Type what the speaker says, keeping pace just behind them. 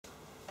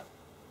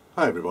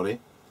Hi everybody.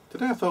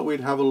 Today I thought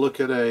we'd have a look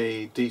at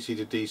a DC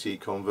to DC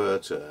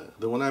converter.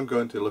 The one I'm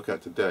going to look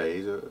at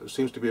today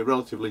seems to be a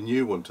relatively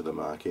new one to the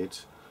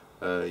market,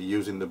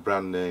 using the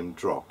brand name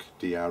DROK,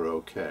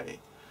 D-R-O-K.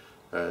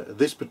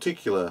 This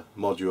particular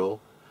module,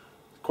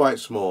 quite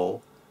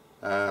small,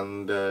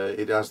 and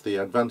it has the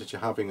advantage of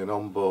having an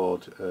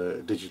onboard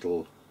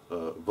digital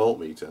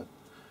voltmeter,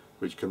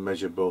 which can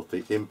measure both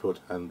the input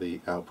and the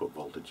output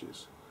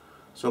voltages.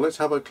 So let's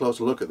have a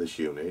closer look at this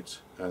unit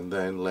and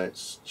then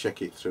let's check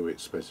it through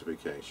its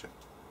specification.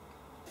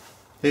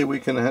 Here we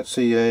can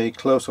see a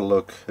closer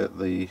look at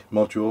the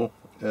module.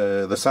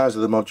 The size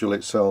of the module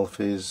itself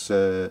is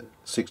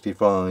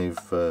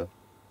 65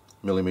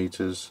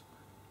 millimeters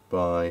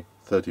by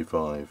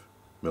 35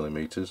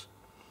 millimeters.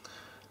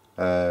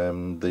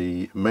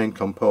 The main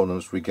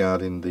components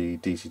regarding the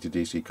DC to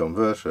DC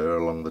converter are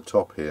along the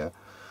top here.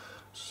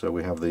 So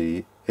we have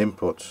the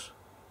input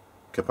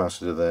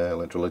capacitor there,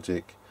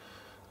 electrolytic,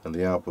 and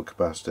the output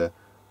capacitor.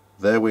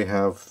 There we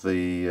have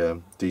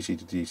the DC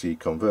to DC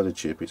converter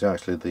chip. It's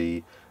actually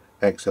the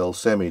XL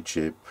semi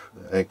chip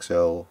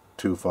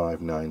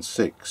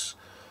LM2596,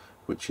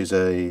 which is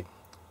a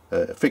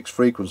fixed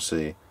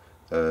frequency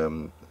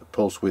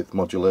pulse width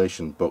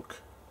modulation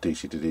Buck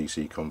DC to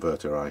DC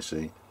converter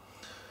IC.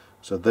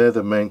 So they're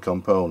the main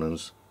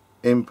components.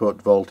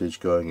 Input voltage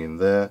going in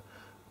there,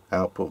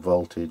 output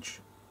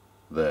voltage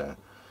there.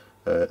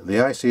 The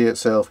IC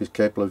itself is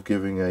capable of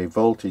giving a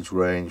voltage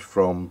range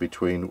from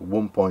between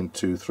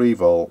 1.23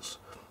 volts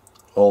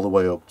all the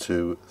way up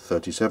to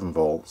 37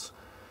 volts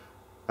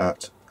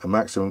at a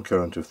maximum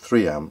current of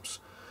 3 amps,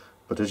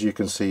 but as you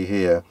can see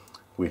here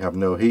we have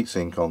no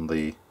heatsink on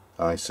the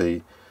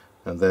IC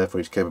and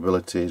therefore its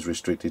capability is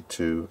restricted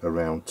to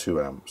around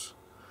 2 amps.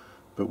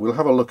 But we'll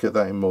have a look at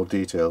that in more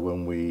detail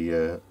when we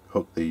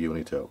hook the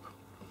unit up.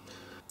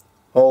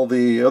 All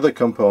the other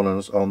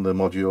components on the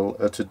module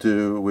are to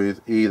do with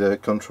either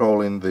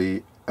controlling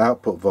the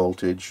output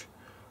voltage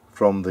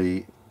from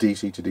the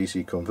DC to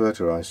DC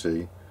converter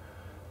IC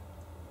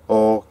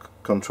or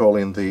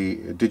controlling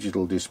the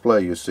digital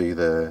display you see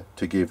there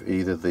to give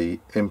either the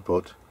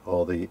input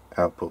or the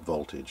output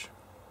voltage.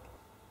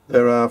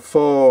 There are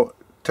 4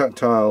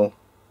 tactile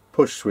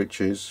push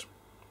switches.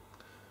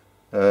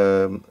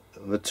 The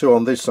 2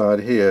 on this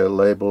side here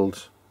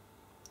labelled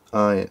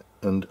I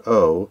and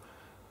O.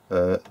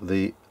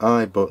 The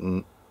I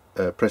button,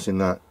 pressing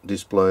that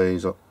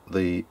displays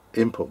the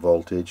input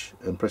voltage,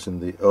 and pressing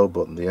the O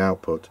button, the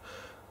output,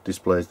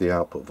 displays the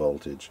output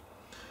voltage.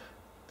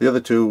 The other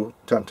 2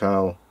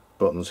 tactile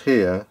buttons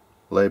here,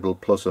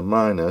 labelled plus and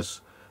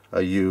minus,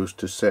 are used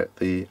to set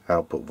the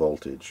output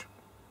voltage.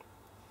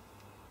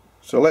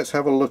 So let's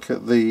have a look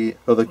at the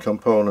other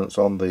components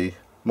on the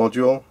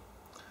module.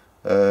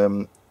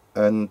 And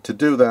to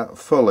do that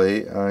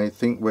fully, I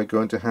think we're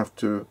going to have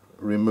to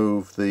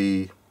remove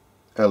the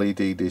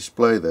LED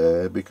display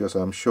there, because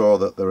I'm sure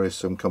that there is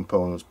some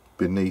components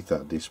beneath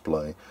that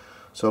display.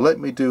 So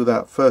let me do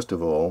that first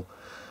of all,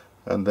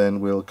 and then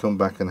we'll come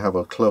back and have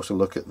a closer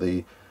look at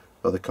the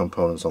other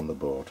components on the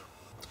board.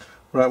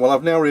 Right, well,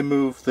 I've now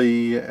removed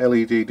the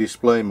LED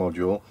display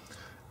module,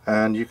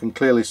 and you can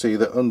clearly see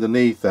that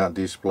underneath that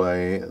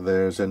display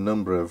there's a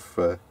number of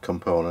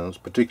components,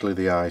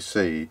 particularly the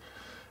IC,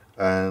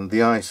 and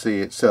the IC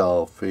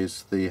itself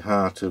is the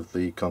heart of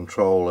the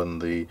control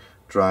and the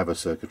driver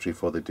circuitry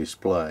for the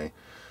display.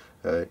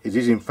 It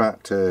is in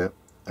fact an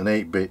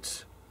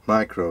 8-bit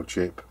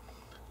microchip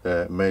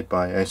made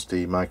by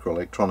ST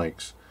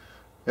Microelectronics.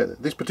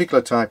 This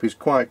particular type is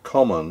quite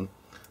common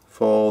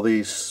for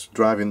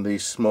driving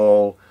these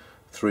small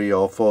 3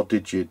 or 4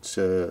 digit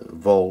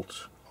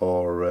volt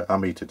or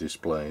ammeter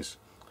displays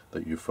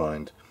that you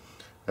find.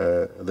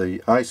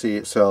 The IC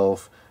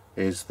itself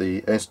is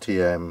the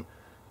STM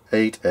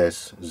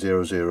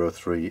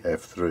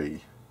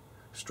 8S003F3,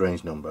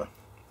 strange number.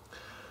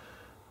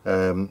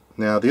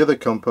 Now the other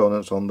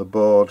components on the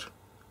board,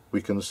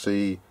 we can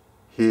see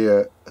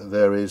here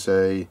there is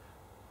a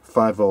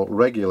 5 volt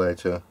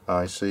regulator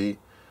IC.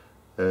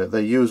 They're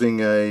using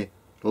a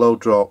low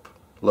drop,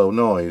 low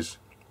noise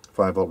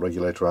 5 volt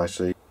regulator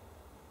IC.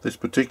 This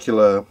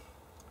particular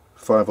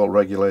 5 volt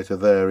regulator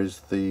there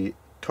is the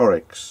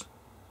Torex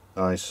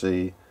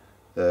IC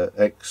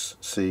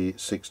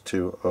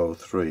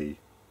XC6203.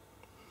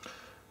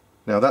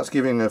 Now that's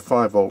giving a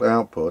 5 volt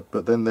output,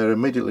 but then they're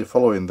immediately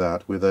following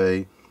that with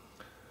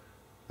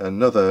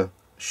another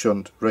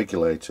shunt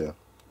regulator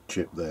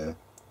chip there,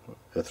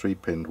 a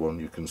 3-pinned one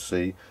you can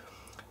see,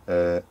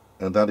 and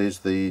that is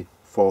the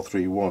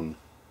 431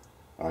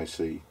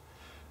 IC,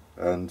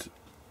 and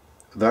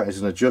that is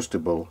an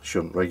adjustable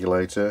shunt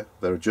regulator.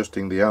 They're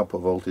adjusting the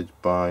output voltage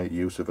by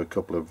use of a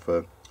couple of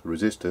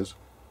resistors,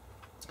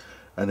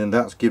 and then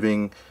that's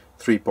giving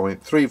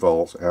 3.3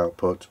 volts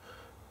output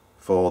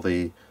for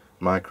the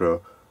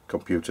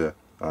microcomputer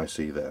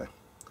IC there.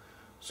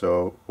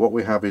 So what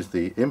we have is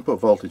the input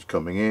voltage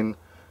coming in,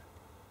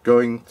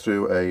 going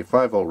through a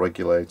 5 volt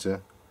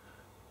regulator,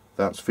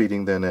 that's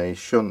feeding then a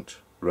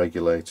shunt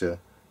regulator,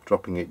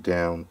 dropping it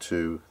down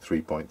to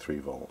 3.3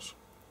 volts.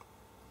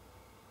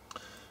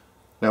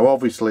 Now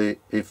obviously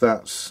if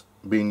that's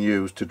being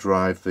used to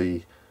drive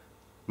the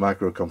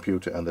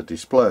microcomputer and the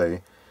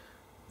display,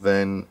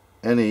 then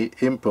any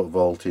input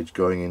voltage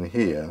going in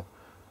here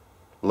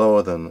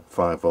lower than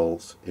 5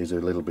 volts is a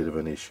little bit of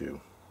an issue,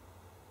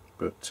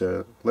 but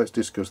let's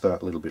discuss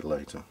that a little bit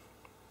later.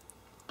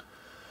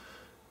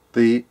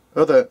 The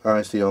other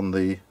IC on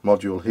the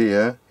module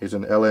here is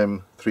an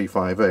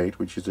LM2596,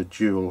 which is a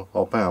dual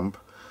op amp,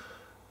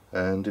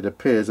 and it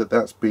appears that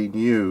that's been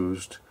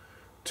used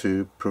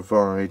to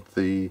provide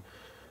the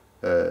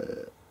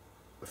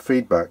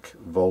feedback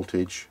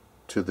voltage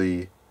to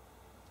the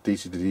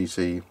DC to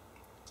DC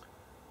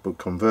Buck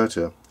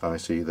Converter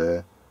IC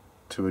there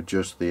to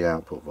adjust the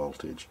output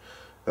voltage,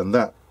 and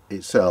that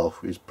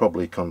itself is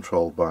probably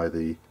controlled by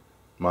the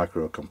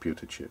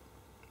microcomputer chip.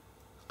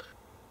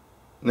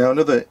 Now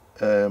another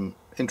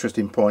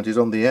interesting point is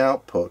on the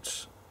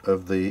outputs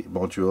of the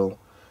module.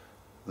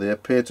 They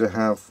appear to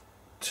have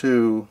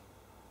two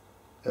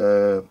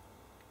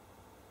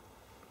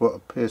what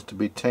appears to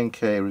be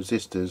 10k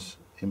resistors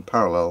in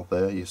parallel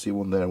there. You see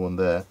one there, one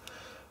there,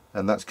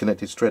 and that's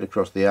connected straight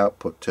across the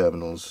output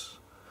terminals,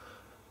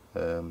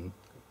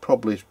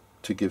 probably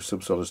to give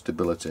some sort of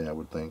stability, I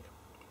would think.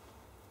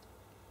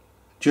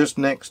 Just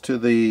next to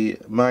the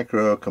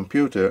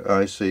microcomputer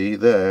IC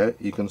there,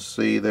 you can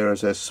see there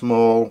is a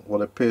small,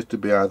 what appears to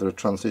be either a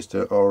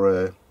transistor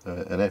or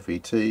an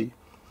FET,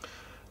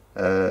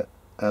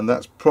 and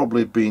that's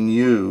probably been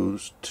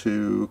used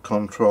to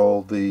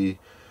control the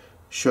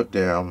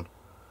shutdown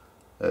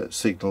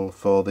signal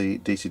for the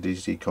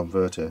DC-DC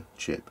converter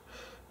chip.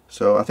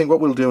 So I think what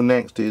we'll do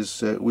next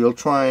is we'll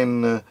try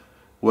and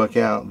work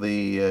out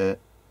the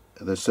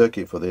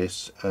circuit for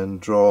this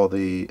and draw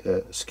the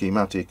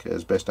schematic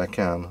as best I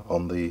can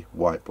on the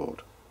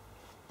whiteboard.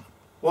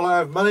 Well,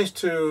 I've managed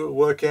to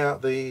work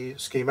out the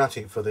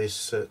schematic for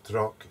this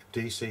DROK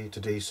DC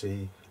to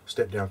DC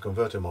step-down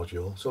converter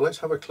module, so let's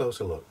have a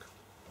closer look.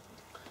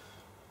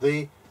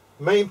 The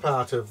main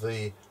part of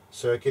the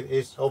circuit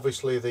is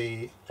obviously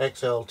the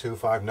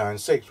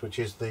LM2596, which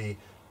is the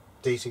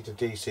DC to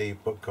DC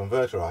Buck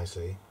Converter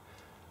IC,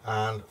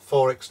 and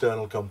 4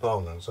 external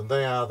components, and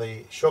they are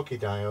the Schottky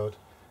diode,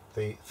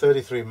 the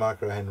 33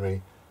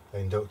 microhenry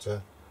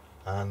inductor,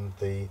 and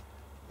the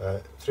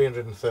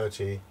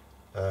 330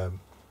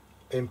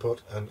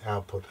 input and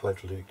output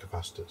electrolytic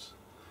capacitors.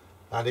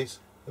 And it's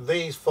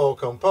these 4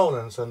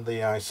 components and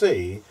the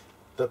IC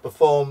that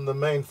perform the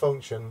main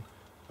function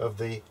of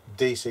the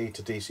DC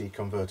to DC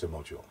converter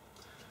module.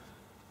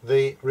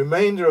 The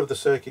remainder of the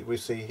circuit we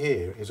see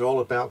here is all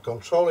about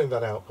controlling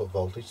that output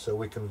voltage, so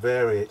we can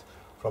vary it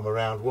from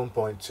around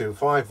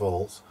 1.25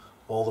 volts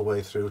all the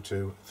way through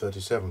to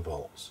 37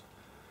 volts,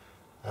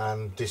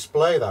 and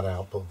display that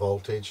output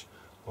voltage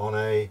on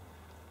a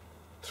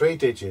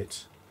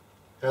 3-digit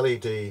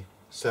LED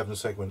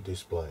 7-segment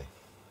display.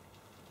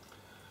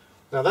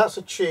 Now that's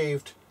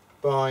achieved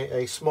by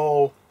a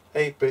small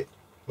 8-bit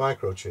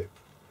microchip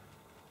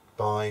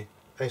by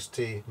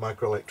ST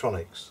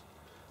Microelectronics,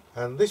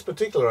 and this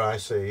particular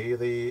IC,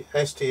 the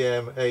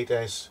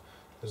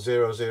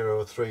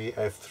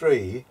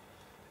STM8S003F3,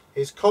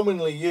 is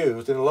commonly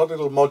used in a lot of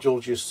little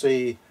modules you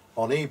see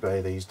on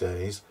eBay these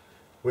days,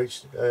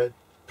 which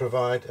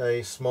provide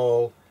a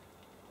small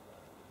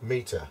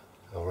meter,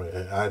 or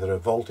either a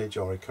voltage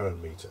or a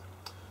current meter.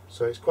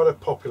 So it's quite a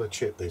popular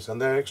chip, this,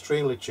 and they're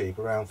extremely cheap,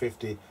 around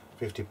 50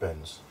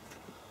 pence.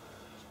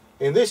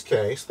 In this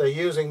case, they're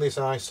using this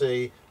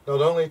IC not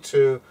only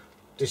to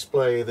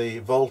display the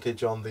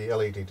voltage on the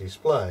LED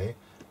display,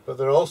 but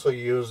they're also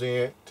using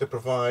it to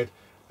provide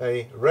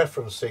a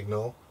reference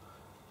signal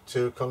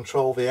to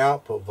control the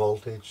output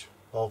voltage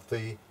of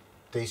the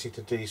DC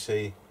to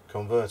DC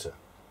converter.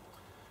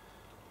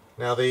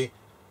 Now the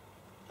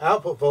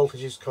output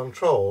voltage is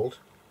controlled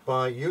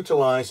by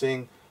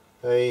utilizing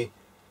a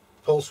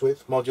pulse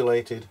width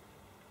modulated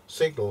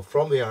signal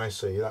from the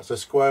IC. That's a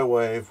square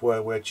wave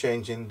where we're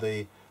changing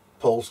the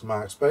pulse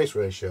mark space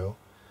ratio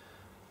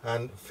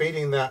and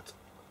feeding that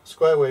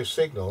square wave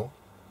signal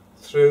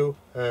through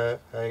a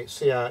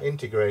CR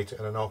integrator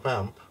and an op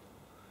amp,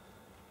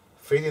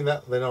 feeding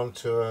that then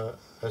onto a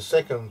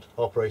second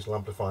operational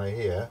amplifier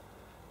here,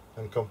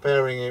 and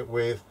comparing it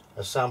with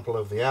a sample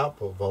of the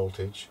output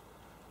voltage.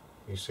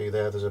 You see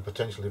there's a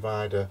potential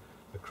divider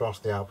across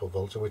the output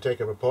voltage. So we take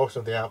a proportion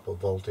of the output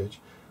voltage,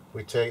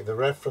 we take the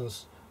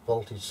reference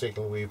voltage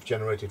signal we've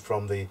generated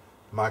from the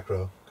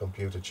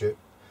microcomputer chip,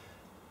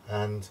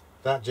 and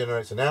that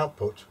generates an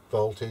output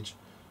voltage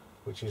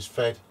which is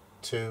fed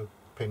to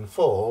pin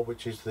 4,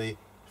 which is the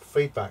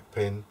feedback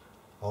pin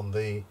on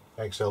the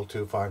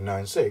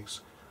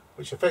LM2596,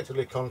 which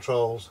effectively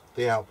controls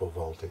the output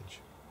voltage.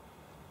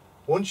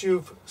 Once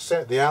you've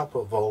set the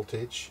output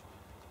voltage,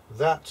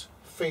 that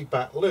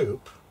feedback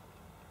loop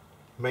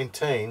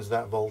maintains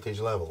that voltage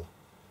level,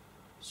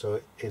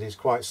 so it is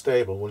quite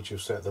stable once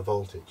you've set the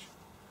voltage.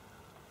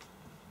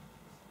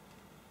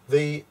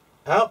 The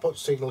output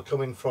signal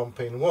coming from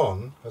pin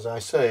 1, as I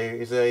say,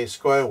 is a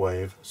square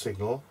wave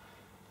signal,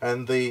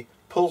 and the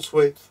pulse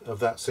width of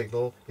that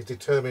signal is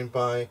determined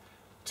by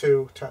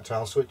two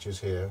tactile switches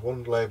here,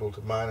 one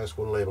labelled minus,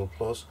 one labelled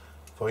plus,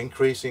 for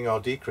increasing or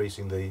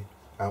decreasing the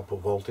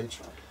output voltage.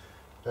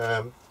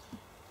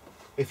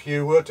 If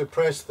you were to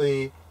press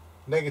the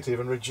negative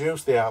and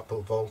reduce the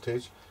output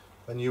voltage,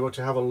 and you were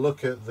to have a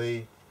look at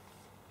the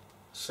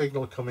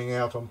signal coming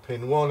out on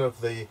pin 1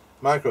 of the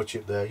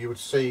microchip there, you would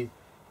see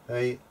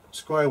a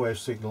square wave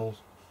signal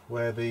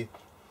where the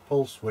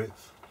pulse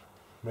width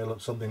may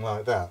look something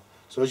like that.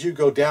 So as you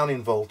go down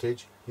in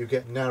voltage, you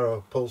get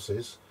narrow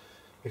pulses.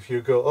 If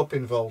you go up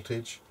in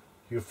voltage,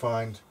 you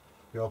find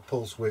your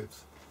pulse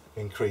width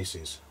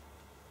increases.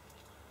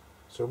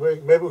 So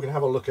maybe we can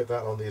have a look at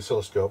that on the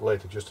oscilloscope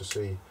later, just to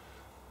see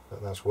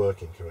that that's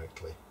working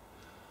correctly.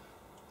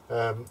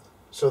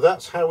 So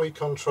that's how we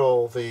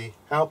control the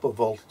output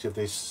voltage of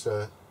this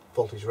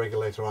voltage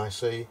regulator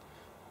IC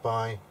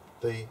by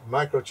the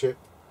microchip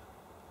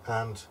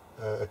and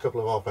a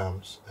couple of op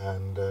amps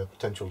and a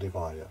potential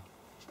divider.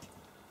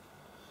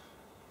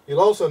 You'll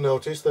also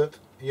notice that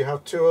you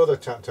have two other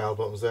tactile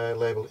buttons there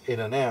labelled in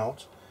and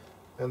out,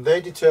 and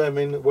they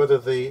determine whether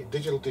the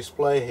digital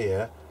display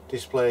here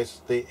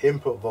displays the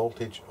input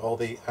voltage or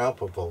the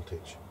output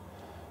voltage.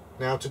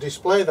 Now, to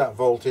display that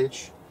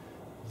voltage,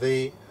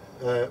 the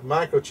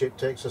microchip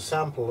takes a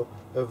sample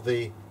of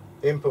the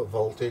input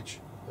voltage.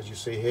 As you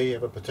see here, you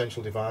have a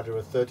potential divider,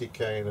 a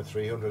 30k and a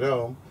 300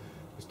 ohm.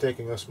 It's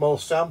taking a small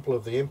sample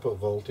of the input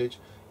voltage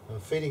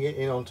and feeding it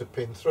in onto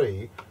pin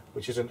 3,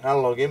 which is an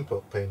analog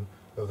input pin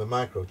of the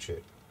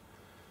microchip.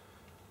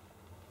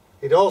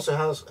 It also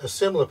has a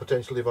similar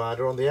potential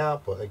divider on the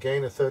output,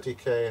 again a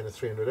 30k and a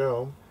 300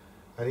 ohm,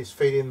 and it's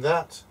feeding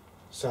that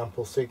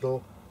sample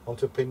signal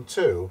onto pin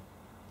 2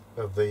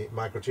 of the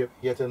microchip,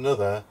 yet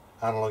another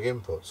analog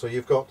input. So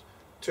you've got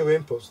two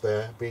inputs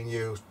there being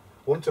used,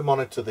 one to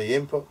monitor the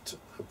input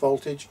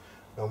voltage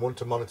and one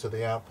to monitor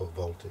the output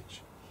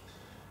voltage.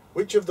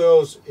 Which of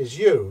those is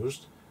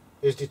used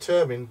is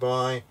determined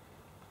by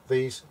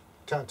these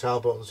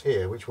tactile buttons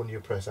here, which one you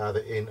press,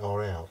 either in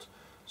or out.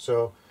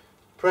 So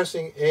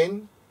pressing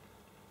in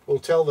will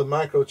tell the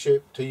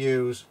microchip to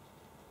use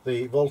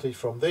the voltage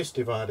from this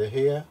divider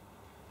here,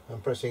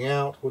 and pressing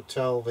out would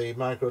tell the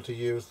micro to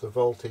use the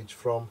voltage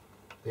from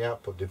the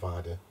output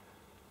divider.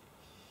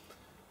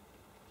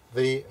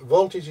 The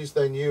voltage is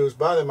then used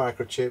by the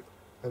microchip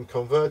and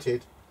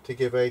converted to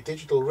give a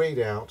digital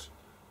readout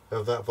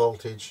of that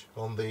voltage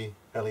on the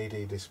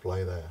LED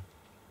display there.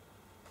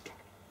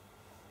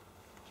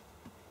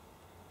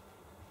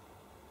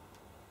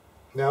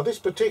 Now, this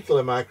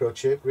particular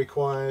microchip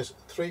requires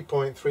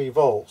 3.3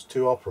 volts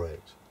to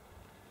operate,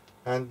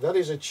 and that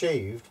is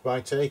achieved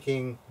by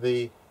taking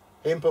the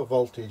input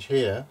voltage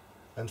here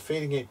and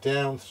feeding it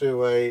down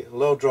through a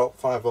low drop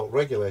 5 volt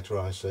regulator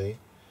IC,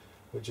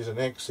 which is an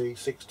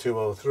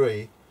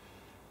XC6203,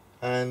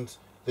 and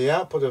the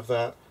output of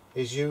that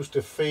is used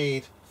to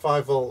feed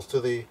 5 volts to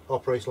the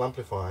operational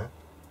amplifier.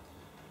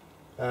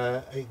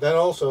 It then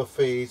also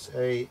feeds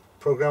a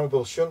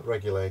programmable shunt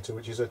regulator,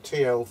 which is a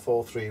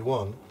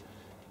TL431,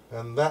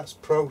 and that's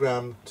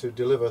programmed to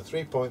deliver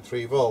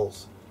 3.3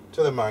 volts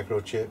to the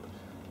microchip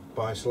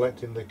by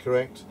selecting the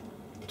correct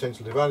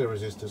potential divider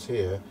resistors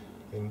here.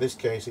 In this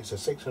case it's a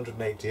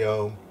 680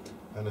 ohm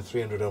and a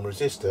 300 ohm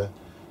resistor,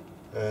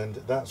 and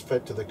that's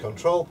fed to the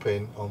control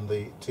pin on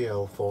the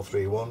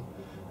TL431,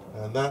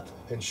 and that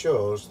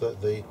ensures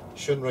that the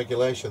shunt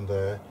regulation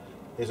there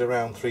is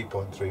around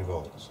 3.3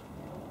 volts.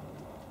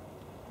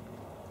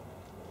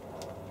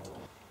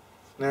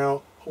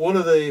 Now, one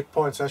of the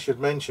points I should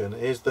mention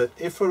is that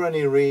if for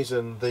any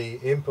reason the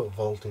input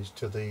voltage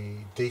to the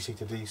DC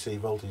to DC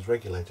voltage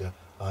regulator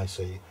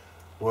IC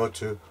were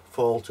to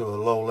fall to a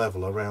low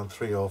level around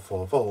 3 or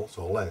 4 volts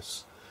or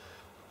less,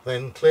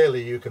 then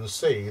clearly you can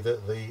see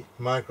that the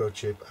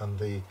microchip and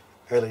the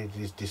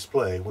LED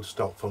display would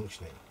stop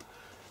functioning.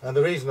 And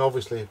the reason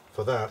obviously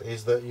for that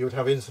is that you would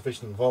have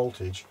insufficient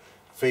voltage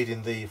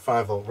feeding the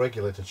 5 volt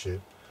regulator chip,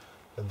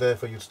 and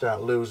therefore you'd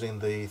start losing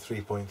the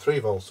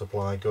 3.3 volt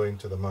supply going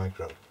to the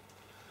micro.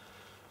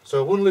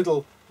 So one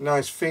little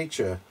nice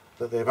feature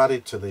that they've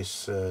added to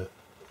this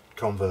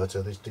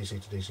converter, this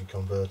DC to DC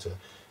converter,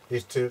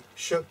 is to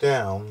shut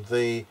down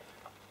the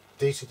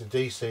DC to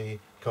DC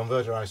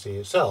converter IC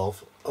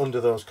itself under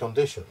those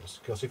conditions,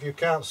 because if you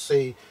can't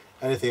see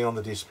anything on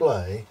the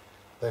display,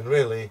 then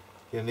really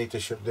you need to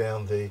shut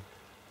down the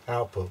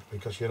output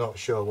because you're not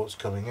sure what's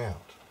coming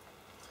out.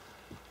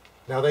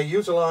 Now, they're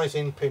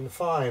utilising pin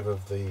 5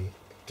 of the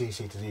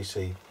DC to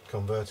DC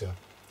converter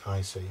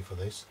IC for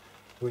this,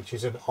 which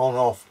is an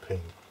on-off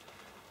pin,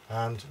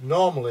 and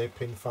normally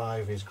pin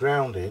 5 is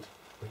grounded,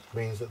 which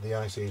means that the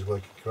IC is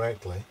working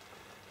correctly.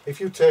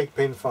 If you take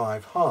pin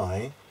 5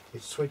 high,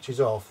 it switches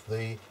off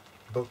the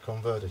Buck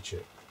converter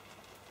chip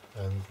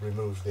and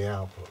removes the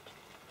output.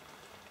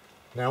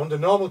 Now, under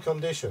normal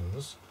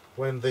conditions,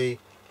 when the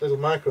little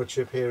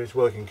microchip here is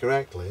working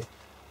correctly,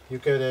 you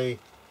get a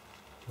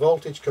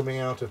voltage coming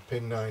out of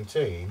pin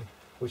 19,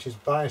 which is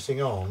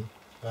biasing on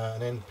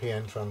an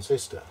NPN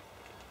transistor,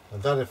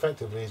 and that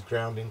effectively is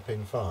grounding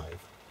pin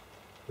 5,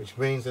 which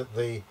means that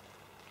the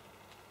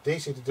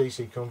DC to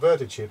DC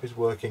converter chip is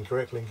working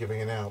correctly and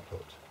giving an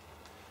output.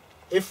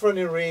 If for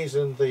any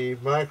reason the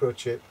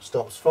microchip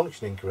stops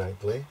functioning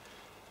correctly,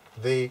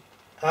 the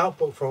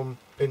output from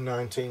pin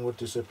 19 would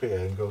disappear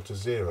and go to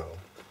 0.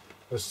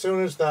 As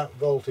soon as that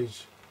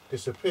voltage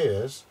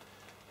disappears,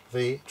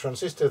 the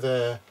transistor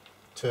there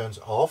turns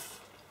off,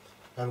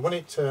 and when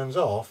it turns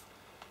off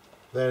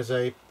there's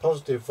a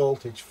positive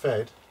voltage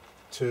fed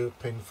to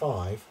pin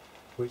 5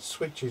 which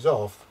switches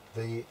off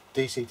the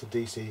DC to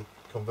DC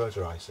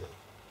converter IC.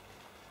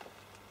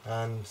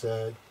 And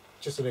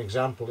just an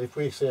example, if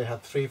we say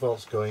had 3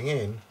 volts going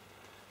in,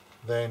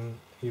 then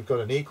you've got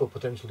an equal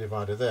potential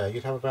divider there.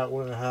 You'd have about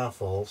 1.5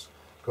 volts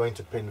going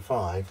to pin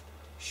 5,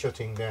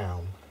 shutting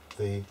down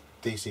the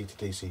DC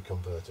to DC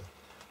converter.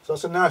 So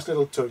that's a nice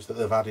little touch that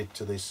they've added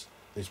to this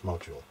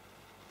module.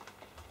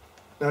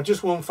 Now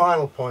just one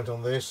final point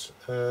on this,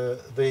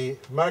 the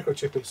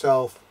microchip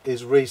itself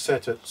is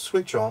reset at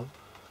switch on,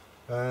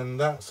 and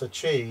that's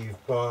achieved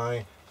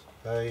by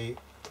a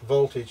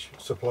voltage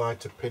supplied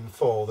to pin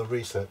 4, the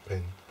reset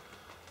pin.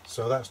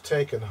 So that's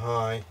taken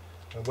high,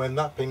 and when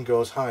that pin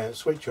goes high at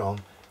switch on,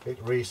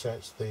 it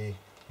resets the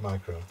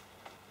micro.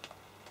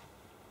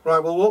 Right,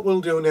 well what we'll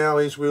do now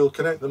is we'll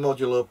connect the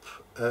module up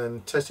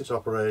and test its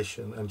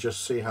operation and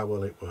just see how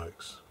well it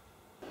works.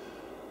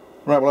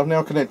 Right, well I've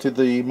now connected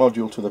the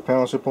module to the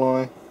power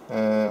supply.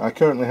 I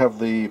currently have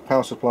the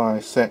power supply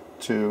set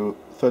to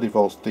 30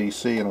 volts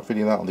DC, and I'm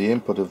feeding that on the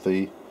input of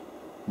the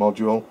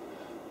module,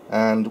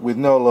 and with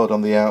no load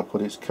on the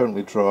output it's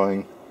currently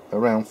drawing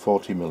around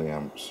 40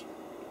 milliamps.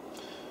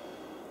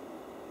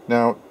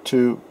 Now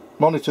to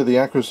monitor the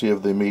accuracy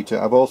of the meter,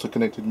 I've also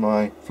connected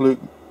my Fluke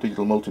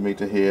digital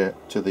multimeter here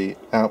to the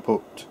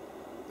output,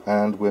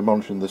 and we're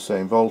monitoring the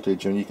same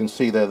voltage, and you can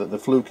see there that the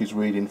Fluke is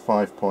reading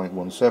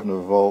 5.17 of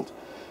a volt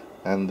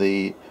and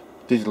the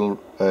digital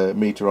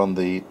meter on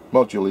the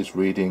module is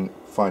reading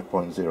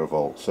 5.0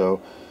 volts.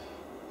 So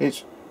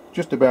it's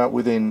just about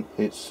within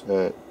its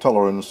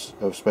tolerance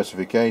of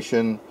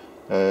specification.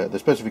 The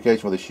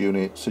specification for this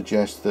unit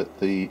suggests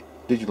that the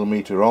digital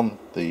meter on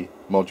the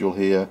module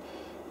here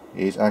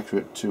is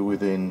accurate to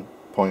within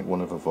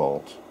 0.1 of a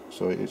volt,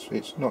 so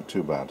it's not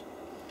too bad.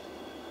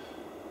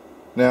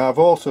 Now I've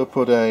also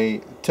put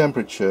a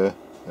temperature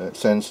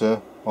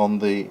sensor on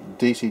the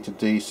DC to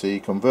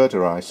DC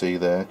converter IC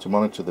there to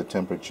monitor the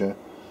temperature,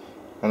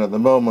 and at the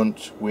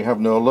moment we have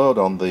no load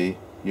on the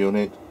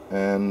unit,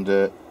 and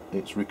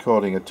it's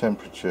recording a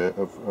temperature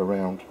of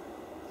around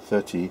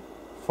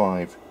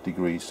 35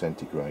 degrees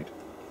centigrade.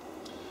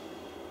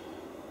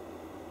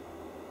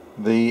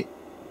 The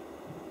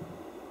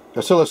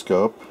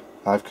oscilloscope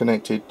I've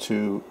connected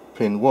to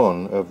pin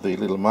 1 of the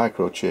little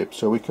microchip,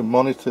 so we can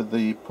monitor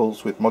the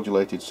pulse width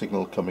modulated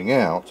signal coming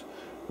out,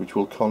 which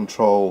will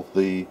control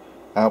the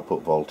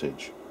output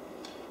voltage.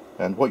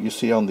 And what you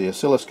see on the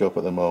oscilloscope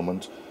at the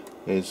moment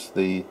is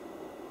the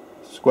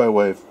square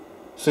wave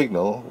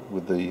signal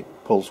with the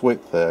pulse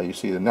width there. You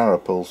see the narrow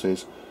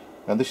pulses,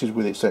 and this is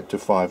with it set to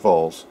 5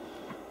 volts.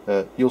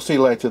 You'll see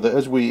later that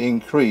as we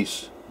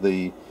increase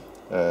the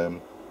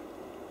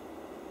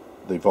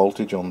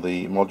voltage on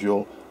the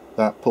module,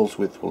 that pulse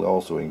width will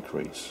also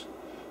increase,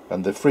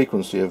 and the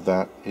frequency of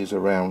that is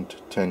around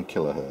 10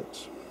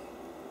 kilohertz.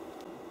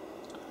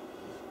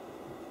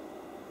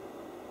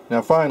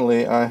 Now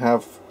finally I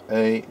have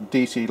a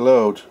DC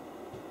load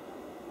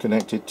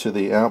connected to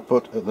the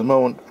output. At the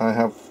moment I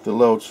have the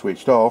load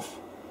switched off,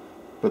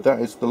 but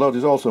the load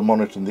is also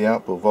monitoring the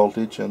output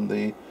voltage,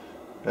 and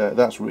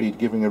that's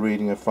giving a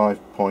reading of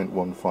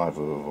 5.15 of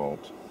a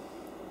volt.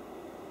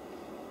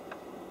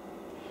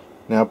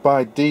 Now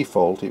by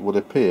default it would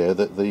appear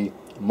that the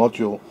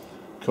module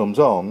comes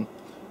on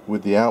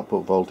with the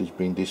output voltage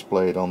being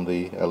displayed on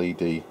the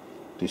LED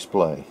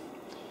display.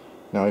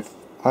 Now if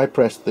I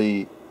press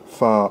the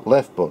far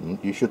left button,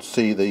 you should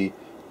see the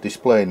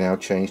display now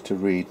change to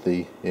read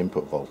the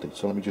input voltage.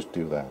 So let me just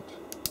do that.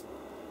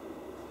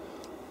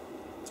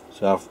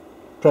 So I've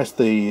pressed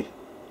the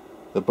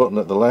button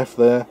at the left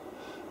there,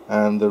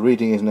 and the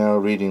reading is now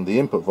reading the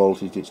input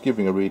voltage. It's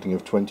giving a reading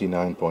of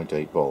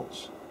 29.8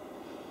 volts.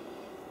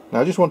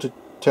 Now I just want to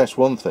test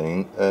one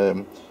thing.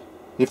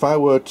 If I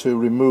were to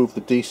remove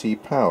the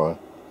DC power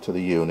to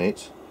the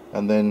unit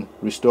and then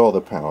restore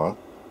the power,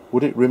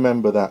 would it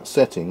remember that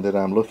setting that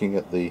I'm looking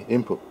at the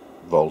input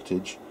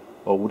voltage,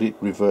 or would it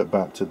revert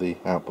back to the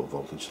output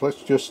voltage? So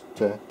let's just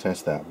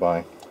test that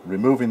by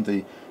removing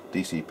the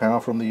DC power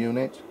from the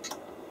unit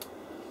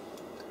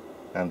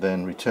and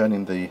then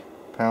returning the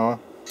power.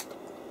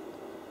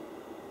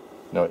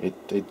 No,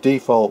 it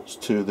defaults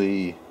to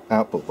the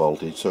output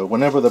voltage, so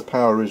whenever the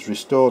power is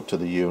restored to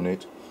the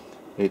unit,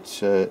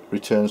 it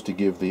returns to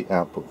give the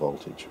output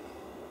voltage.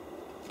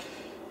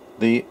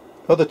 The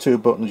other two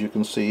buttons you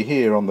can see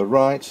here on the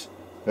right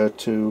are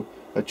to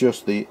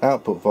adjust the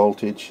output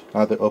voltage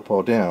either up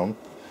or down,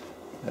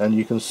 and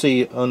you can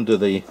see under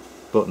the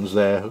buttons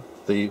there,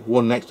 the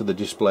one next to the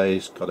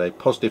display's got a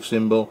positive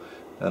symbol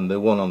and the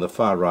one on the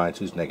far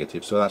right is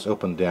negative, so that's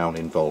up and down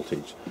in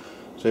voltage.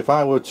 So if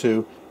I were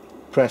to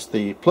press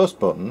the plus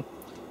button,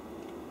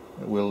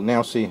 we'll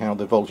now see how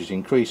the voltage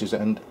increases.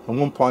 And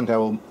one point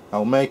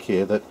I'll make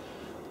here, that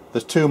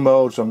there's two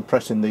modes on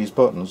pressing these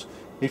buttons.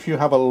 If you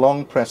have a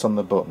long press on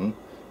the button,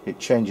 it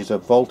changes a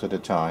volt at a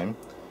time,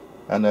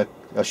 and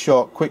a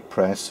short quick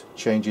press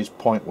changes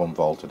 0.1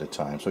 volt at a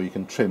time, so you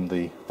can trim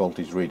the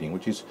voltage reading,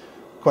 which is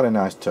quite a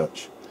nice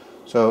touch.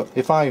 So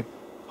if I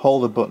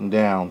hold the button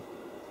down,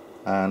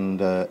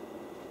 and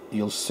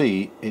you'll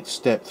see it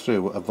step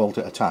through a volt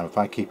at a time if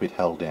I keep it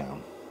held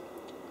down.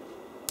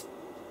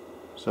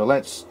 So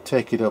let's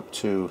take it up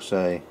to,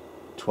 say,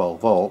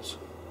 12 volts.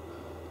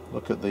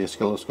 Look at the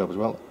oscilloscope as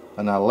well,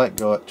 and I'll let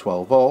go at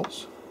 12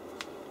 volts,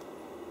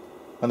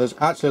 and there's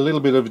actually a little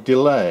bit of a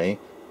delay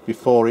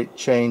before it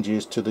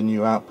changes to the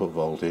new output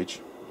voltage.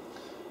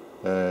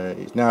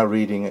 It's now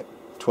reading at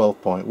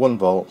 12.1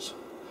 volts,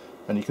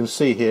 and you can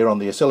see here on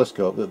the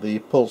oscilloscope that the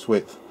pulse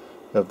width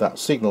of that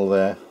signal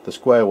there, the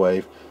square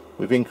wave,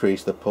 we've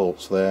increased the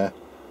pulse there,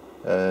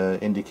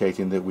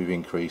 indicating that we've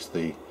increased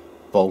the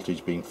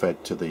voltage being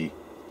fed to the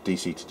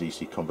DC to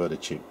DC converter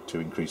chip to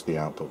increase the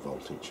output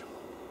voltage.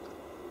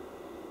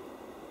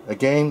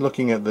 Again,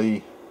 looking at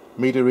the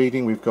meter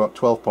reading, we've got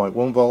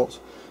 12.1 volts,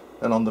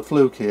 and on the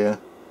fluke here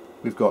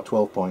we've got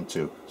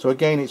 12.2. So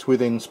again, it's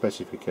within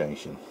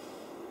specification.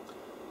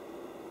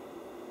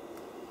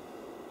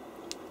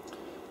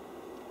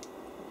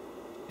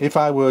 If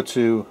I were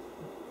to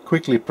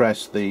quickly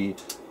press the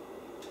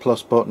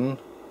plus button,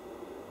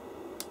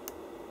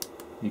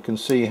 you can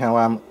see how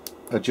I'm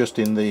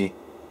adjusting the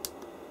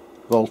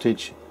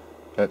voltage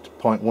at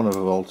 0.1 of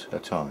a volt a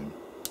time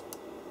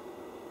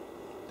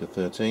to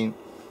 13.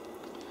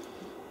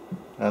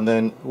 And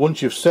then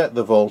once you've set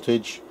the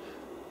voltage,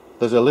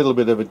 there's a little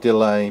bit of a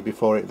delay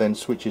before it then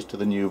switches to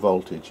the new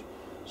voltage.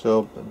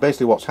 So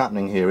basically what's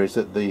happening here is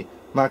that the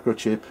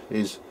microchip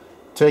is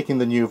taking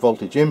the new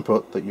voltage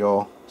input that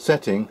you're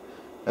setting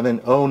and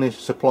then only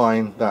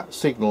supplying that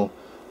signal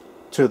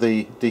to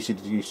the DC to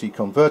DC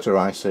converter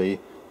IC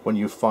when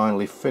you've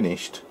finally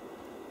finished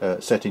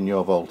setting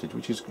your voltage,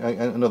 which is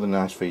another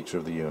nice feature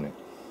of the unit.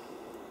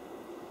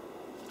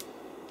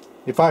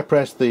 If I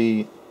press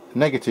the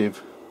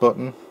negative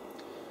button,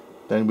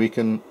 then we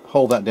can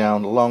hold that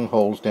down, long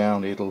holds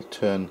down, it'll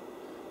turn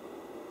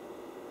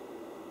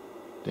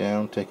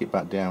down, take it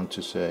back down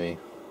to, say,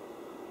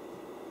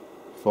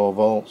 4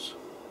 volts.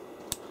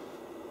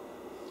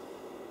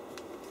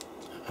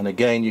 And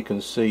again, you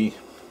can see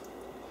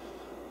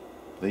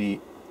the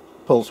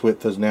pulse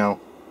width has now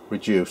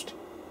reduced.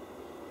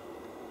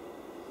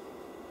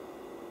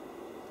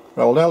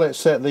 Well, now let's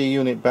set the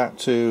unit back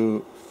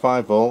to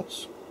 5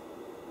 volts.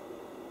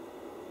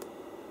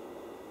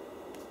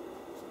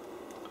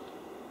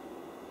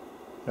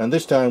 And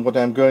this time what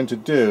I'm going to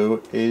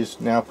do is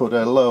now put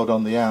a load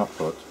on the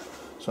output.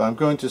 So I'm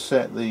going to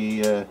set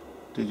the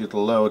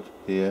digital load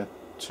here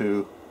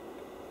to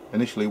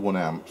initially 1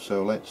 amp.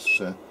 So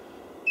let's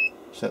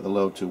set the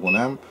load to 1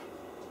 amp.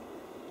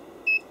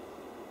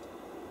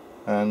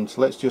 And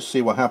let's just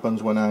see what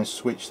happens when I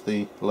switch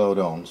the load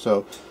on.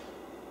 So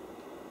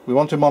we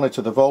want to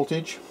monitor the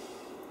voltage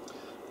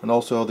and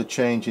also the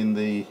change in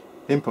the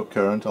input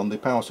current on the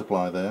power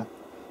supply there.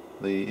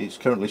 It's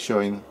currently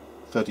showing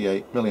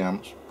 38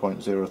 milliamps,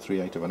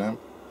 0.038 of an amp,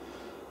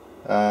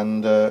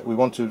 and we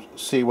want to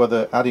see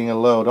whether adding a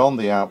load on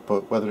the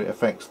output, whether it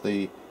affects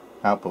the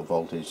output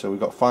voltage. So we've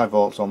got 5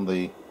 volts on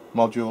the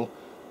module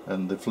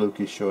and the fluke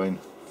is showing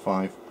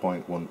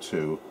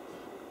 5.12.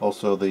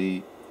 Also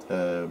the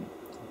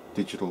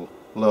digital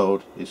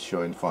load is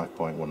showing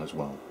 5.1 as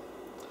well.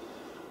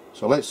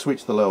 So let's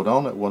switch the load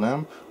on at 1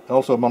 amp.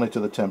 Also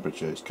monitor the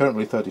temperature. It's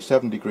currently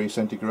 37 degrees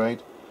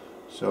centigrade,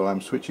 so I'm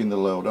switching the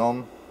load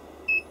on.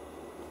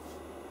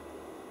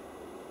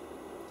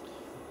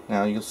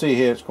 Now you can see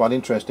here, it's quite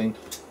interesting,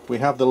 we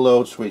have the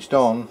load switched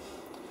on,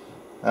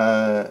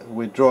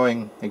 we're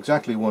drawing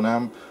exactly 1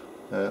 amp,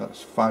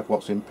 that's 5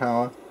 watts in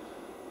power,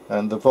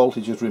 and the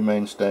voltage has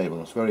remained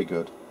stable. It's very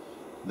good.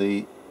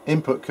 The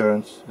input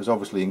current has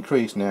obviously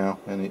increased now,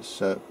 and it's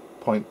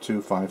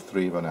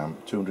 0.253 of an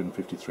amp,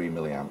 253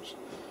 milliamps.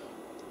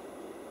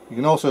 You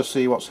can also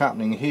see what's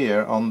happening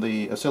here on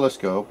the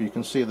oscilloscope. You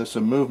can see there's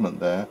some movement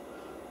there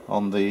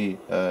on the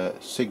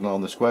signal,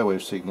 on the square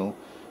wave signal,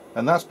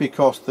 and that's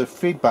because the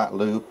feedback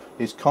loop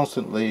is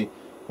constantly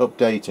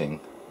updating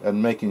and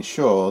making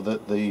sure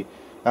that the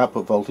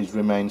output voltage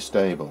remains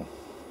stable.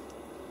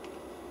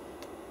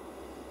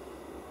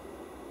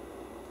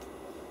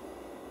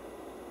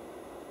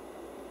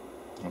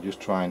 I'll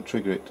just try and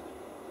trigger it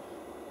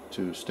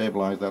to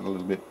stabilize that a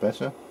little bit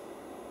better.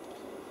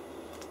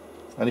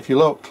 And if you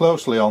look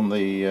closely on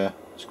the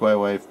square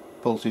wave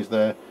pulses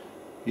there,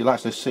 you'll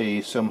actually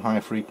see some high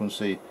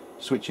frequency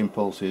switching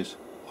pulses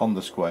on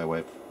the square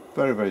wave.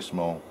 Very, very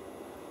small.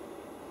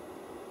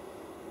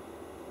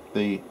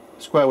 The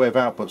square wave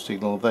output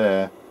signal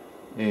there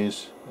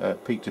is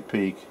peak to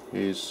peak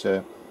is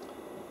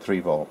 3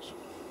 volts.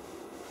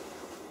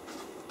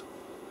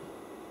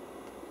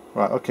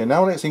 Right, okay,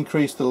 now let's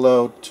increase the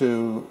load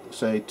to,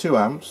 say, 2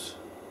 amps.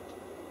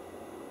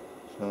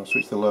 So I'll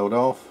switch the load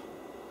off,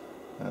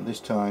 and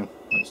this time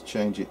let's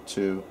change it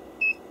to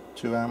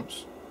 2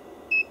 amps,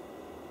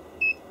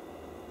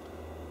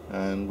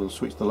 and we'll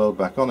switch the load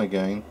back on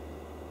again,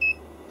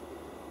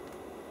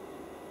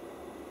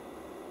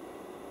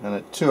 and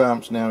at 2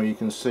 amps now you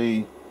can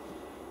see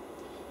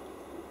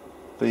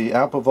the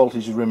output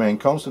voltage has remained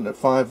constant at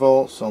 5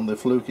 volts. On the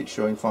Fluke it's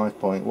showing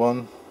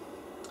 5.1,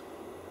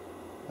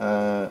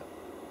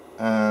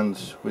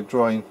 and we're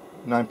drawing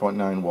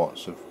 9.9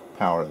 watts of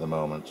power at the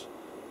moment.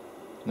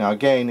 Now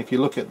again, if you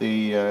look at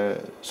the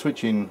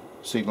switching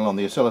signal on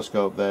the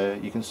oscilloscope there,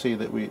 you can see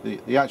that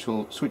the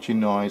actual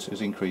switching noise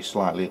has increased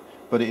slightly,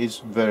 but it is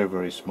very,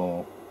 very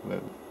small.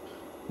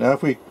 Now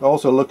if we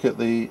also look at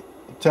the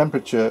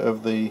temperature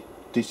of the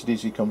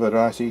DC-DC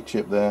converter IC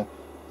chip there,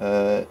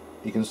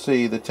 you can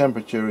see the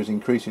temperature is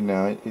increasing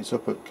now. It's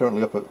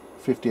currently up at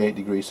 58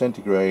 degrees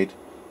centigrade,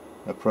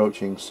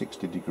 approaching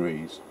 60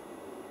 degrees.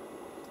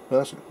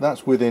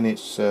 That's within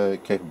its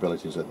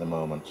capabilities at the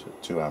moment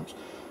at 2 amps.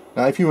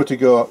 Now if you were to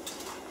go up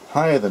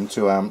higher than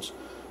 2 amps,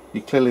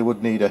 you clearly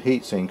would need a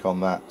heatsink on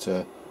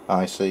that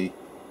IC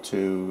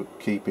to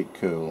keep it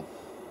cool.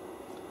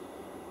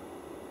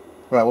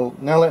 Right, well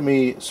now let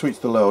me switch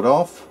the load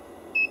off,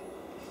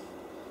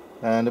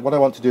 and what I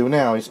want to do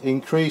now is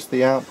increase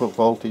the output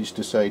voltage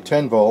to say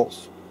 10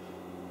 volts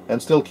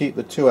and still keep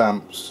the 2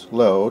 amps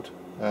load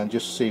and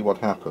just see what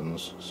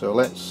happens. So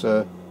let's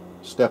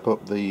step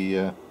up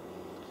the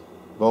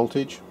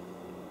voltage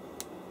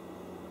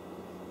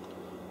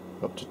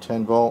up to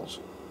 10 volts.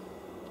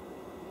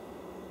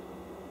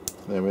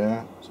 There we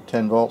are, it's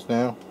 10 volts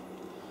now.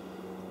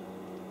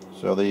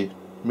 So the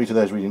meter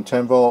there is reading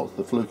 10 volts,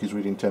 the Fluke is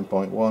reading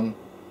 10.1.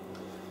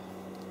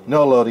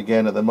 No load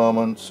again at the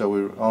moment, so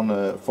we're on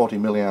a 40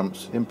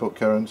 milliamps input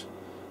current.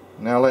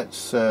 Now let's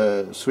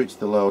switch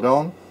the load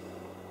on.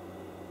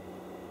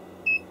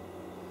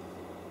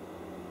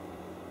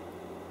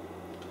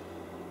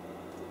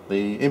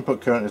 The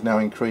input current is now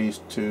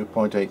increased to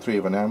 0.83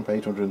 of an amp,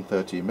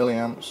 830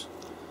 milliamps,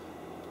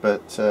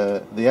 but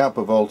the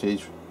output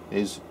voltage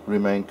is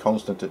remained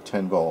constant at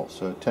 10 volts.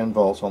 So 10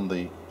 volts on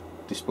the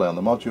display on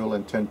the module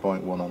and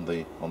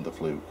 10.1 on the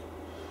Fluke.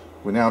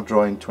 We're now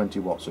drawing 20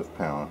 watts of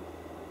power.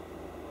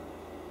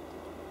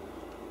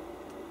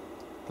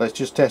 Let's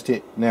just test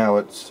it now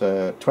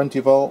at 20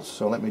 volts.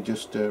 So let me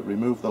just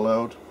remove the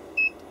load,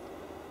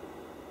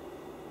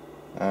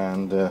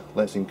 and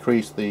let's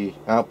increase the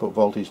output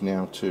voltage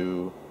now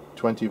to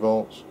 20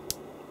 volts.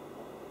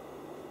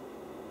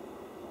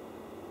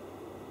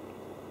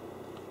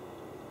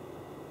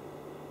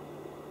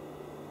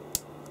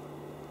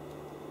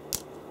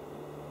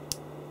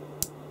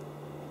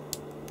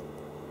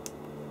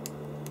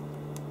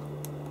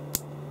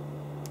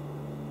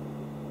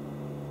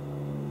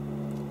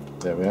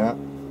 There we are.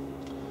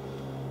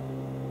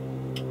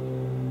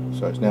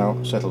 So it's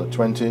now settled at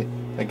 20.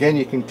 Again,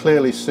 you can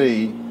clearly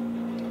see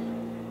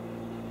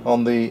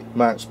on the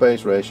mount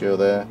space ratio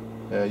there,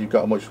 you've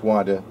got a much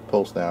wider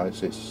pulse now.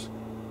 It's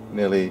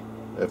nearly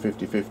a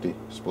 50-50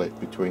 split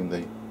between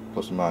the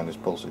plus and minus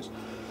pulses.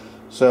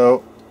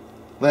 So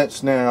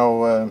let's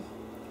now,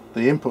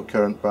 the input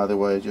current, by the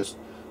way, just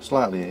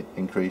slightly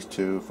increased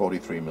to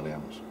 43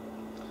 milliamps.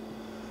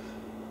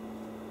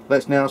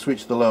 Let's now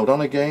switch the load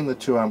on again, the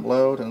 2 amp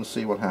load, and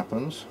see what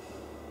happens.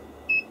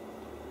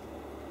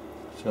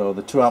 So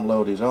the 2 amp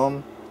load is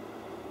on,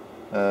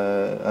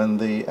 and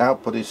the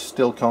output is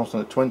still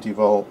constant at 20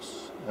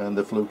 volts, and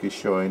the Fluke is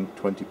showing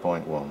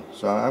 20.1.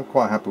 So I'm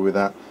quite happy with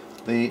that.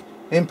 The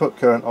input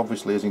current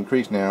obviously has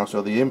increased now,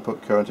 so the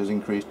input current has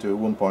increased to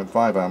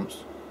 1.5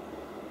 amps,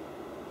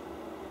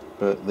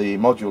 but the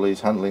module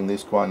is handling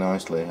this quite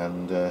nicely.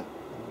 And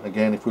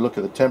again, if we look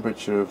at the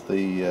temperature of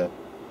the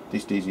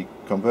DC-DC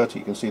converter,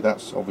 you can see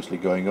that's obviously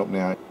going up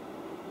now.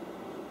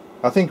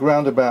 I think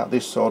round about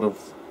this sort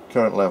of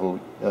current level,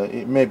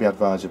 it may be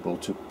advisable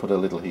to put a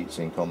little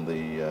heatsink on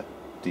the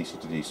DC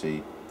to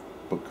DC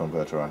Buck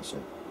Converter IC.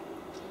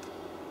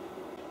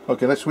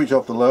 Okay, let's switch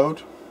off the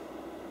load,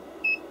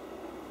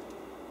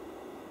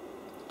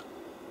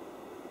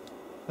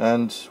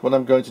 and what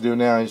I'm going to do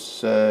now is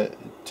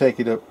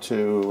take it up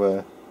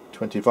to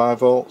 25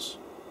 volts.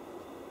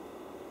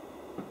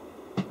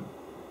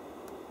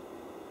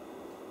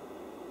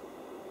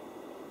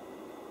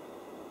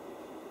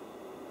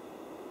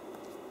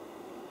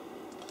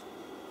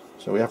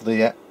 So we have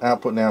the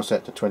output now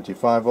set to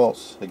 25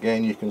 volts.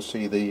 Again, you can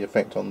see the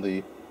effect on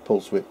the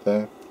pulse width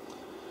there.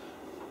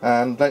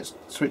 And let's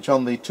switch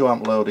on the 2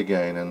 amp load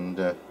again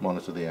and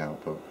monitor the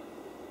output.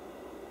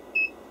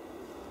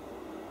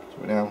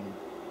 So we're now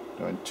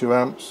going 2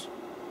 amps.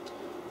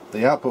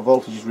 The output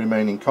voltage is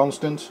remaining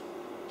constant,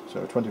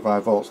 so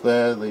 25 volts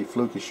there. The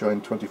Fluke is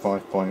showing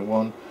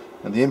 25.1,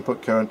 and the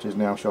input current is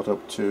now shot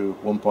up to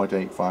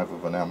 1.85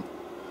 of an amp.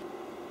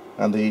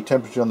 And the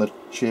temperature on the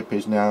chip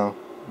is now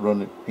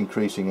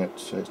increasing at,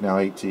 it's now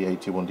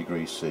 81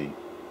 degrees C.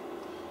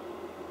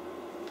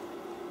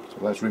 So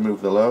let's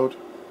remove the load.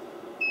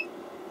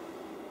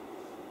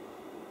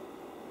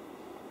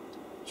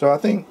 So I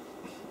think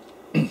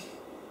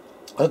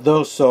at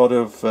those sort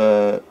of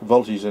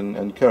voltages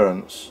and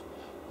currents,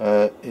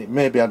 it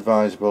may be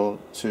advisable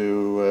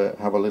to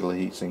have a little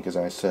heatsink, as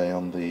I say,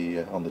 on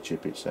the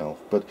chip itself.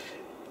 But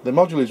the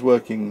module is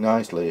working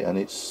nicely, and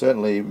it's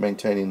certainly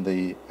maintaining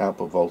the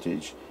output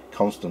voltage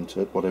constant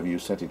at whatever you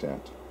set it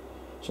at.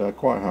 So I'm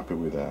quite happy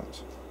with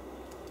that.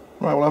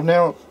 Right, well, I've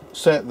now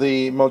set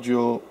the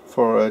module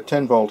for a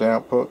 10 volt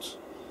output,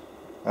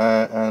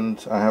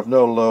 and I have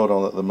no load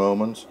on at the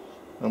moment.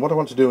 And what I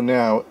want to do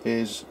now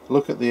is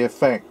look at the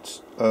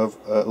effects of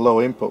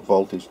low input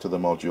voltage to the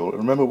module.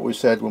 Remember what we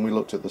said when we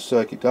looked at the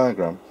circuit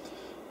diagram.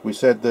 We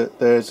said that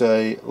there's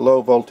a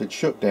low voltage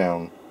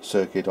shutdown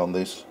circuit on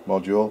this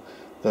module,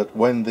 that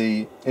when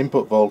the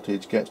input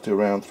voltage gets to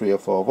around 3 or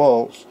 4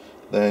 volts,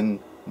 then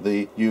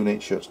the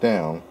unit shuts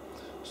down.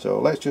 So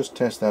let's just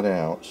test that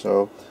out.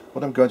 So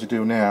what I'm going to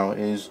do now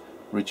is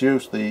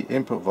reduce the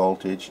input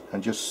voltage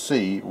and just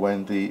see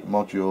when the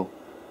module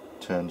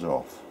turns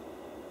off.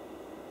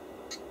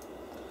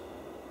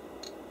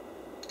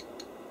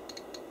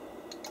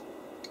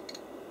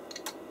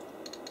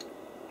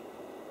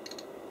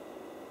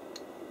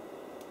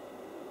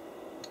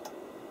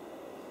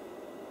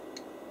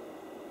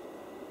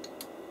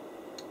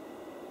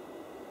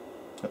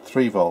 At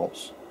 3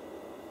 volts.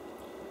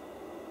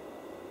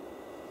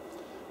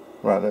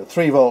 Right, at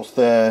 3 volts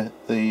there,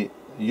 the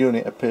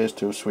unit appears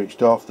to have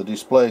switched off. The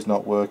display is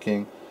not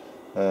working.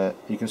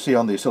 You can see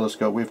on the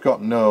oscilloscope we've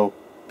got no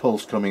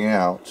pulse coming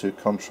out to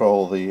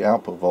control the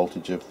output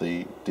voltage of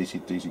the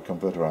DC-DC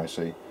converter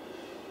IC.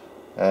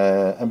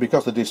 And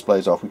because the display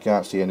is off, we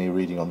can't see any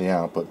reading on the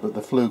output, but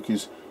the fluke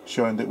is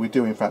showing that we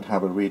do in fact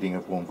have a reading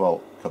of 1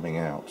 volt coming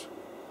out.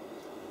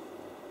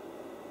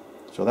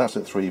 So that's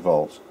at 3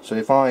 volts. So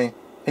if I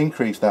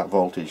increase that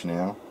voltage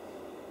now,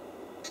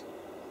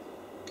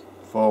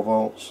 4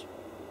 volts,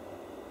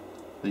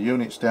 the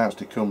unit starts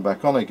to come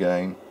back on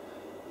again,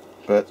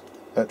 but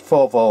at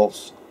 4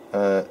 volts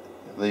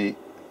the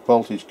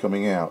voltage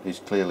coming out is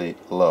clearly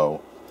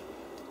low.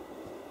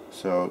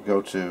 So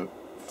go to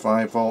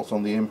 5 volts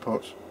on the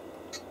input.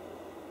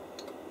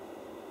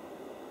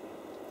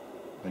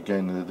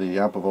 Again, the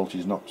output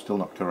voltage is still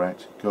not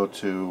correct. Go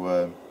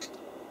to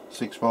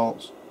 6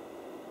 volts.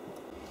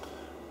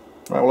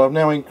 Right, well, I've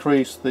now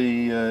increased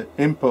the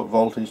input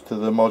voltage to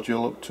the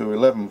module up to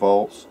 11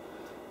 volts,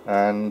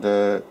 and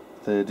the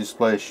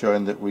display is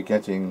showing that we're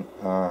getting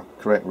our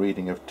correct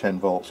reading of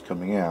 10 volts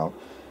coming out,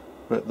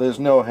 but there's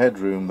no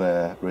headroom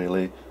there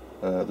really.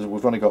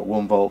 We've only got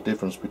 1 volt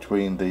difference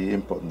between the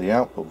input and the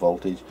output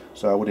voltage,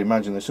 so I would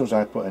imagine as soon as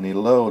I put any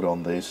load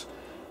on this,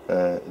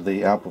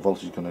 the output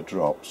voltage is going to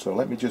drop. So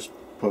let me just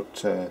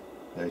put a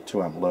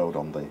 2 amp load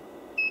on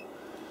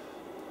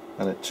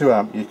and at 2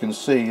 amp you can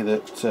see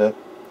that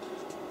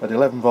at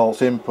 11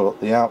 volts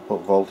input the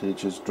output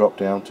voltage has dropped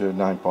down to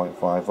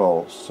 9.5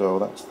 volts, so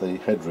that's the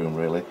headroom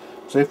really.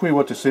 So if we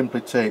were to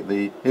simply take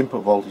the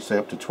input voltage, say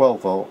up to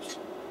 12 volts,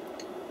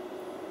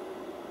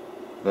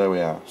 there we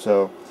are.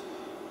 So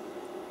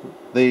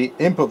the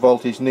input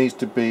voltage needs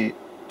to be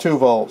 2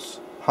 volts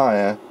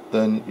higher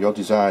than your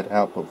desired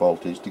output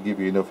voltage to give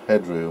you enough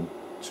headroom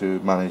to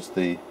manage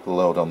the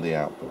load on the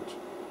output.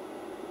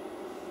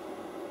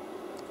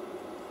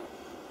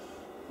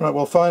 Right,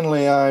 well,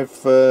 finally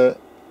I've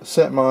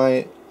set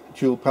my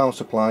dual power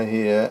supply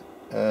here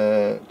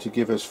to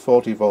give us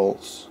 40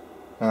 volts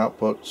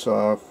output. So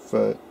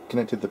I've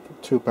connected the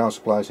 2 power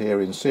supplies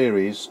here in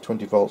series,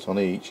 20 volts on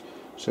each.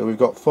 So we've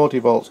got 40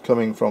 volts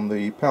coming from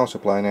the power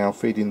supply now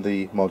feeding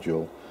the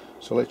module.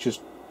 So let's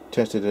just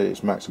test it at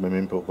its maximum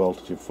input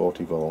voltage of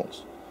 40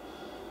 volts.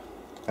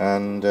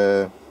 And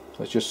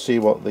let's just see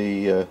what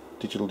the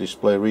digital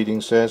display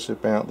reading says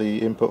about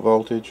the input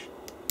voltage.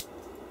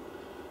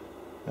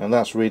 And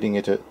that's reading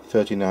it at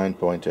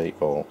 39.8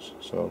 volts.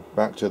 So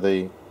back to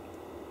the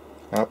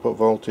output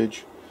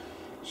voltage.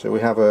 So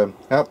we have an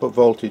output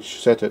voltage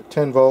set at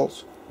 10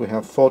 volts, we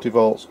have 40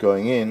 volts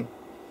going in,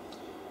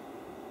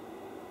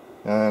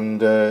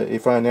 and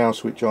if I now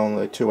switch on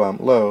the 2 amp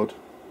load,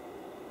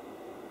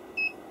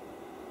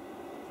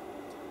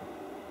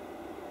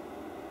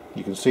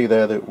 you can see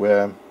there that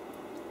we're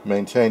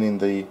maintaining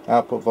the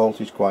output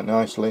voltage quite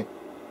nicely.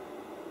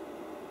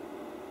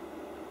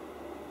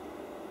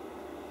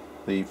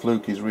 The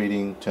fluke is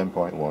reading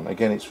 10.1.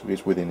 Again,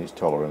 it's within its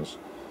tolerance,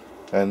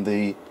 and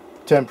the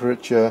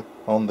temperature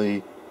on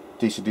the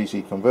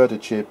DC-DC converter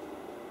chip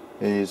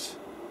is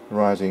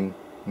rising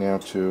now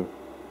to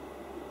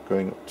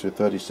going up to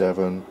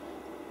 37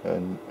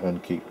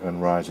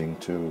 and rising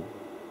to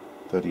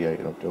 38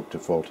 and up to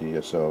 40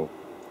 or so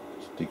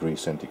degrees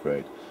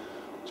centigrade.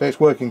 So it's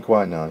working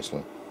quite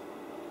nicely.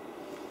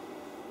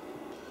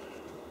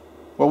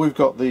 While we've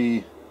got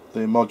the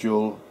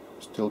module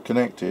still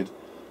connected,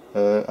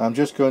 I'm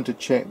just going to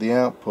check the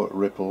output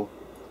ripple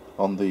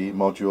on the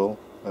module.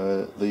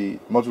 The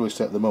module is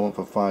set at the moment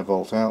for 5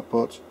 volts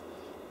output,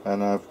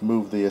 and I've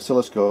moved the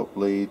oscilloscope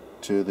lead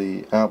to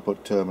the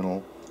output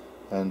terminal,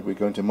 and we're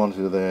going to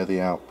monitor there the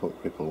output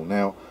ripple.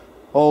 Now,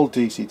 all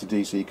DC to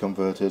DC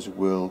converters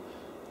will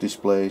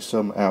display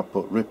some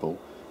output ripple,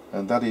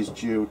 and that is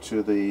due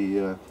to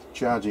the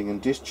charging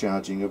and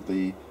discharging of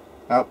the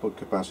output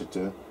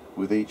capacitor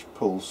with each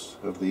pulse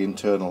of the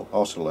internal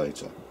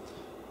oscillator,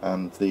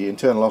 and the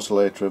internal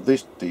oscillator of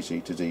this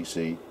DC to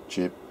DC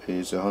chip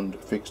is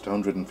fixed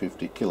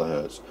 150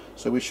 kilohertz,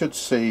 so we should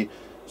see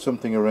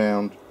something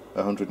around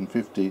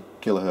 150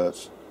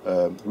 kilohertz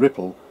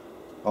ripple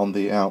on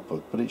the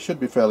output, but it should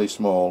be fairly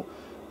small,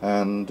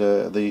 and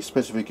the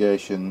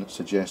specification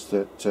suggests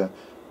that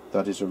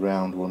that is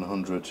around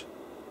 100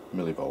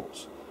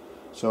 millivolts.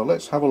 So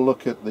let's have a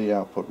look at the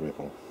output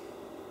ripple.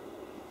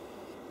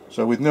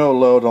 So with no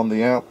load on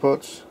the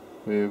output,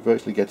 we're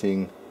virtually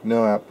getting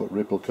no output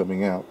ripple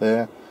coming out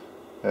there.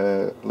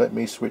 Let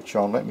me switch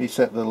on, let me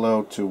set the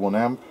load to 1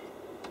 amp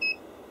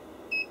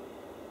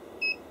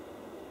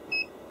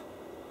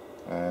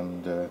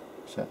and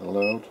set the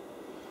load,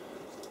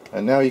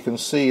 and now you can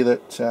see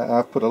that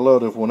I've put a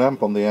load of 1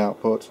 amp on the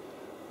output,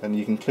 and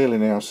you can clearly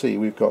now see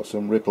we've got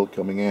some ripple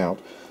coming out.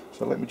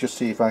 So let me just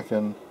see if I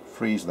can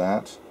freeze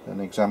that and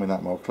examine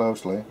that more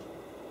closely.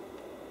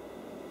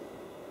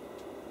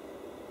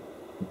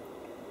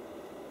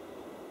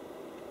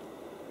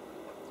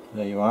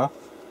 There you are.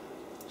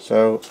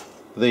 So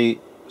the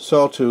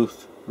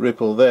sawtooth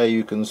ripple there,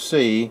 you can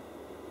see,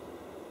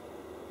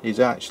 is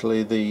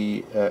actually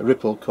the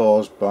ripple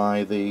caused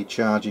by the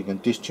charging and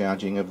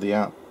discharging of the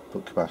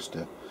output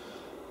capacitor,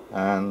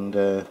 and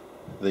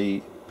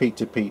the peak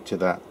to peak to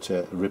that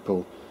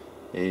ripple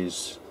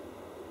is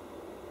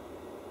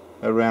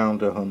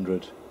around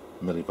 100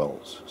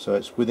 millivolts, so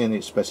it's within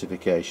its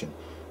specification.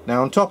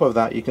 Now on top of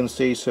that you can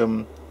see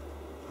some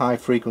high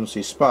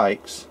frequency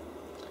spikes.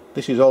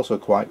 This is also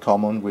quite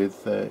common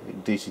with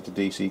DC to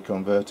DC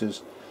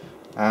converters,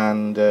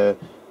 and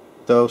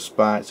those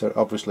spikes are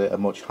obviously at a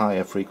much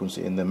higher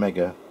frequency in the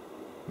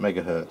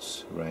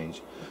megahertz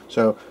range.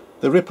 So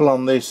the ripple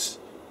on this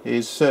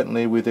is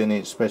certainly within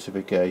its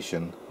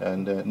specification,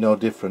 and no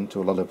different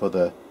to a lot of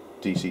other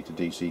DC to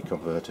DC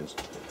converters.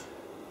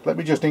 Let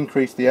me just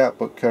increase the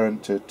output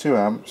current to 2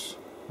 amps.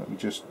 Let me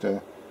just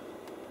set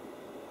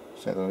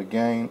that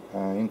again.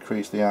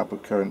 Increase the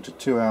output current to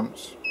 2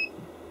 amps.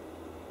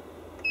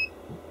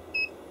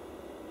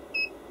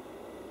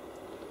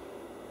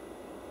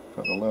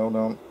 Put the load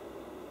on.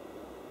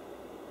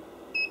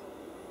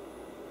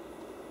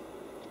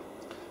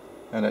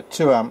 And at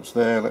 2 amps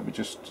there, let me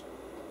just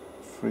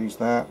freeze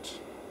that.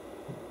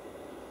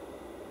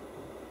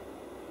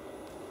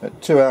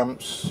 At 2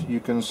 amps you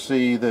can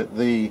see that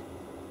the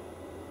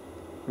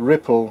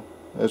ripple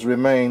has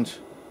remained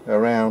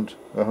around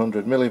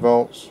 100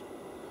 millivolts.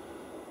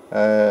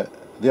 The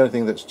only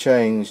thing that's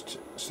changed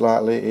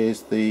slightly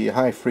is the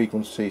high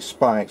frequency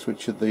spikes,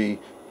 which are the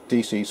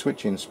DC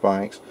switching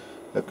spikes,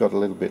 have got a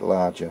little bit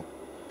larger.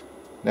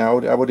 Now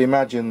I would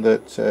imagine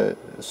that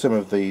some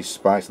of these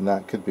spikes and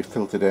that could be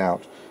filtered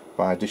out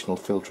by additional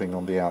filtering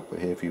on the output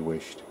here if you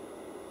wished,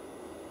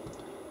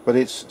 but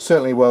it's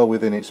certainly well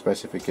within its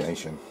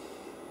specification.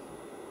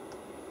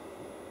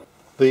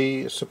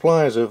 The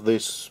suppliers of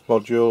this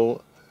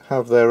module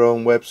have their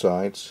own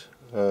website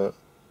at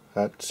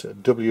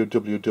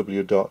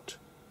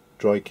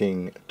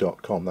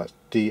www.droking.com. That's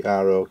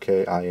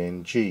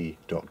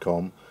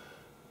DROKING.com.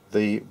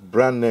 The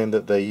brand name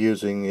that they're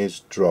using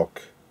is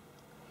DROK,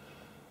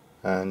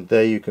 and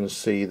there you can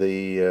see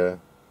the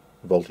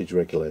voltage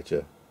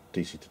regulator,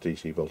 DC to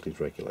DC voltage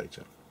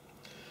regulator.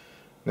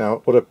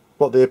 Now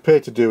what they appear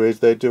to do is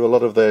they do a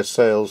lot of their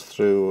sales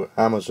through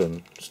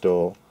Amazon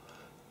store,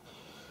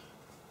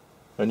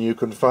 and you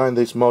can find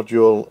this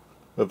module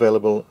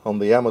available on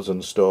the Amazon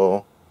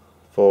store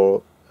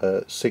for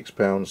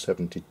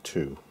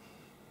 £6.72.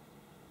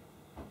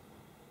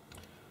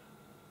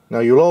 Now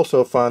you'll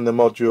also find the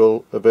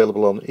module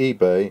available on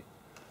eBay,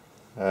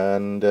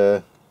 and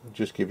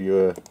just give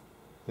you an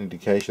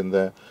indication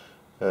there.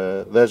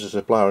 There's a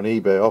supplier on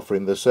eBay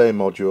offering the same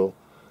module.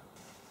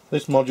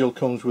 This module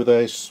comes with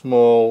a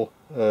small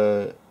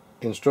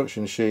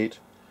instruction sheet,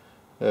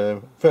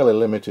 fairly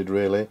limited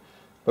really,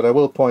 but I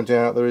will point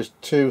out there is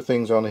 2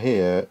 things on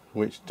here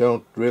which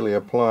don't really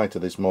apply to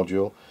this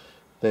module.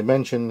 They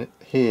mention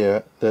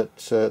here that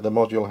the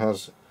module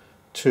has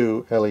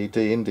 2 LED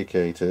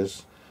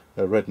indicators,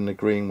 a red and a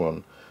green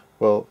one.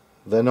 Well,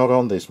 they're not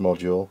on this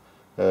module.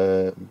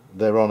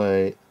 They're on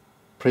a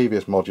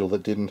previous module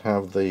that didn't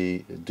have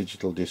the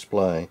digital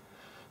display,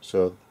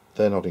 so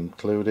they're not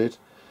included.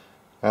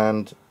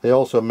 And they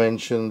also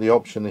mention the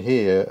option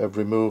here of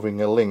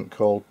removing a link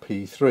called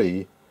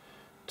P3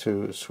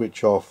 to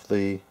switch off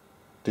the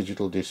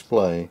digital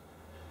display,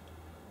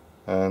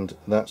 and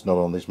that's not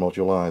on this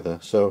module either.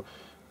 So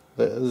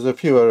there's a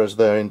few errors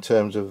there in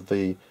terms of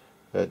the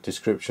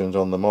descriptions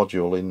on the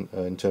module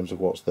in terms of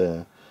what's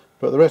there,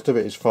 but the rest of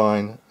it is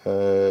fine.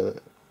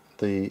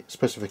 The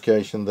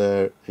specification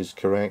there is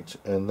correct,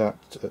 and that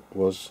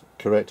was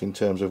correct in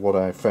terms of what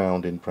I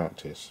found in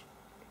practice.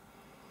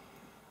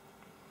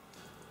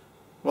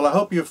 Well, I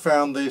hope you've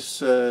found this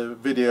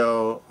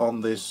video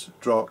on this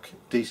DROK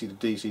DC to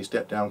DC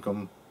step down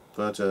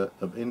converter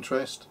of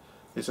interest.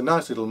 It's a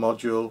nice little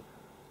module,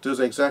 does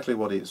exactly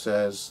what it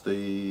says,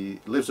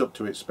 lives up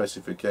to its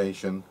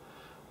specification,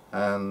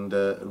 and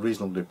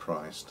reasonably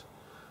priced.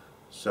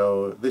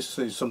 So this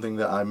is something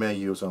that I may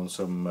use on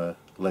some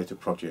later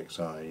projects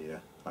I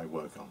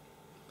work on.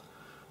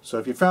 So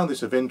if you found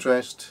this of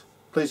interest,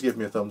 please give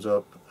me a thumbs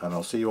up, and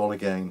I'll see you all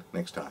again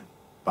next time.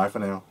 Bye for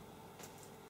now.